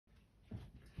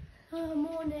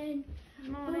Morning.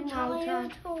 Morning,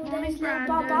 Tired. Morning, There's Brandon.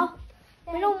 Bubba.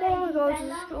 We don't want to go to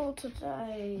Bella. school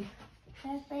today.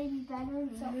 There's baby Bella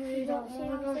and stuff. We don't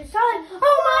want to go to Outside. school.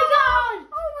 Oh my god!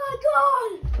 Oh my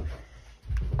god!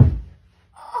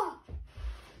 Oh.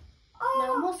 Oh.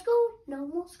 No more school. No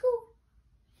more school.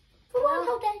 For one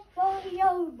whole day.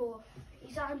 Walter,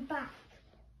 I'm back.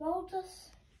 Walter,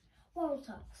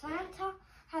 Santa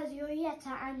has your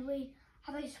Yetta and we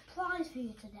have a surprise for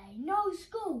you today. No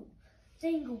school.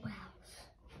 Jingle bells.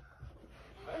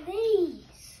 What are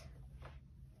these?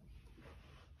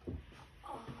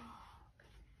 Oh.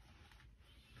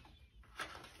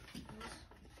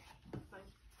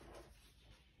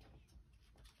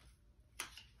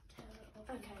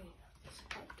 Okay.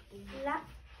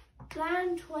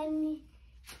 Lapland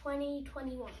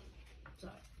 2021. So,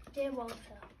 dear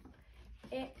Walter,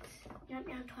 it's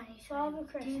Lapland 20. Father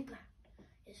Christmas.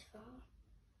 It's far.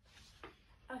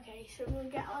 Okay, so we'll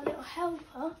get our little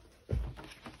helper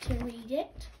to read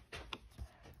it.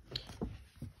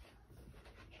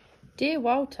 Dear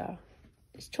Walter,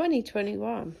 it's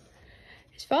 2021.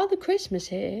 It's Father Christmas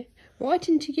here,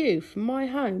 writing to you from my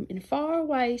home in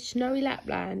faraway snowy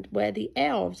Lapland where the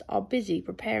elves are busy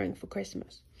preparing for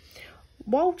Christmas.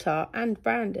 Walter and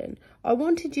Brandon, I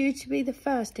wanted you to be the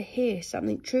first to hear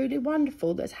something truly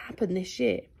wonderful that's happened this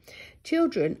year.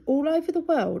 Children all over the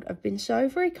world have been so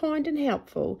very kind and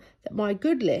helpful that my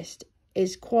good list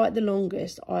is quite the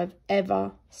longest I've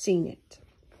ever seen it.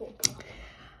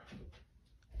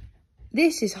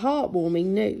 This is heartwarming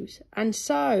news, and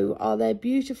so are their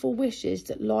beautiful wishes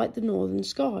that light the northern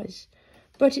skies.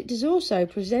 But it does also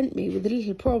present me with a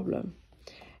little problem.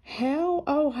 How,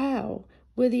 oh how,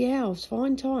 will the elves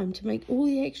find time to make all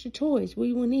the extra toys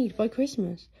we will need by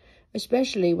Christmas?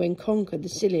 Especially when Conker, the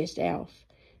silliest elf,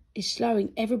 is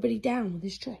slowing everybody down with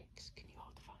his tricks. Can you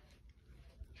hold the phone?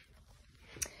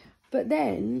 But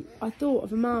then I thought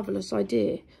of a marvellous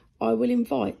idea. I will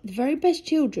invite the very best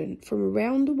children from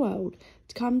around the world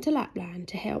to come to Lapland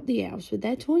to help the elves with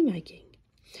their toy making.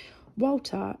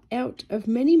 Walter, out of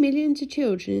many millions of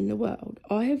children in the world,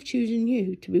 I have chosen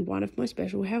you to be one of my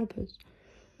special helpers.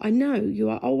 I know you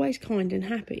are always kind and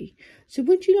happy, so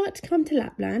would you like to come to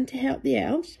Lapland to help the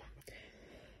elves?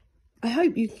 I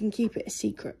hope you can keep it a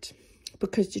secret,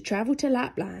 because to travel to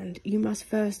Lapland, you must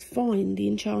first find the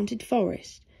enchanted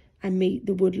forest and meet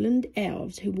the woodland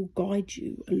elves who will guide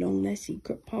you along their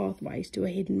secret pathways to a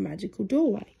hidden magical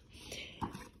doorway.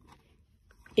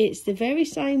 It's the very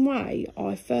same way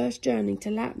I first journeyed to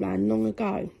Lapland long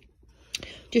ago.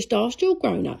 Just ask your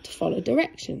grown-up to follow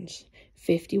directions.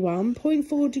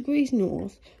 51.4 degrees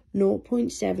north,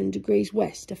 0.7 degrees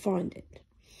west to find it.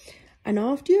 And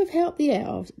after you have helped the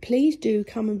elves, please do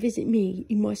come and visit me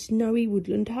in my snowy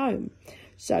woodland home,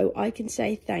 so I can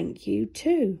say thank you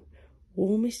too.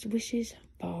 Warmest wishes,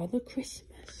 Father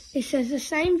Christmas. It says the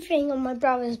same thing on my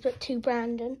brother's, but to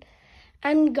Brandon.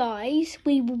 And guys,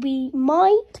 we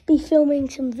might be filming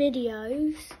some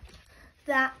videos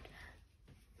that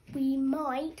we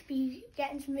might be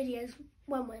getting some videos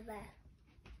when we're there.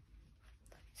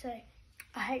 So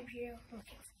I hope you're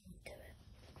looking forward to it.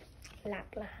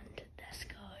 Lapland.